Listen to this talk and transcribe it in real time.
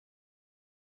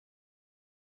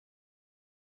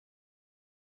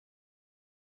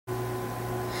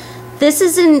This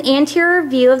is an anterior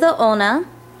view of the ulna,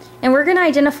 and we're going to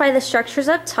identify the structures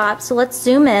up top, so let's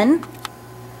zoom in.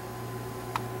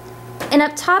 And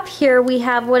up top here we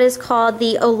have what is called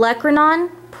the Olecranon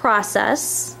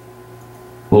Process.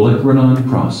 Olecranon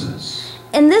Process.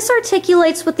 And this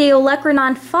articulates with the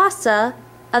olecranon fossa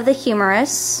of the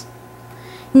humerus.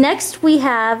 Next we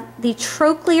have the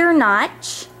Trochlear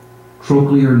Notch.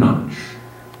 Trochlear Notch.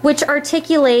 Which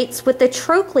articulates with the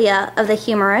trochlea of the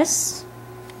humerus.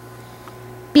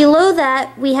 Below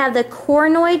that we have the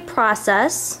Coronoid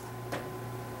Process.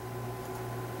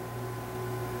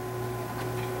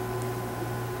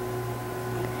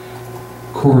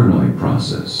 Coronoid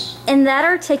Process. And that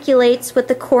articulates with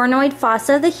the coronoid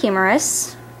fossa of the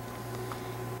humerus.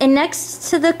 And next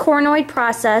to the Coronoid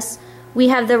Process we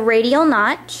have the Radial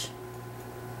Notch.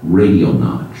 Radial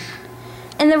Notch.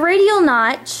 And the Radial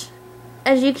Notch,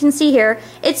 as you can see here,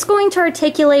 it's going to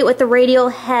articulate with the radial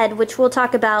head, which we'll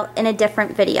talk about in a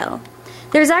different video.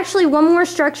 There's actually one more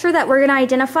structure that we're going to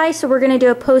identify, so we're going to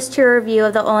do a posterior view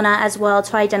of the ulna as well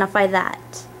to identify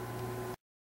that.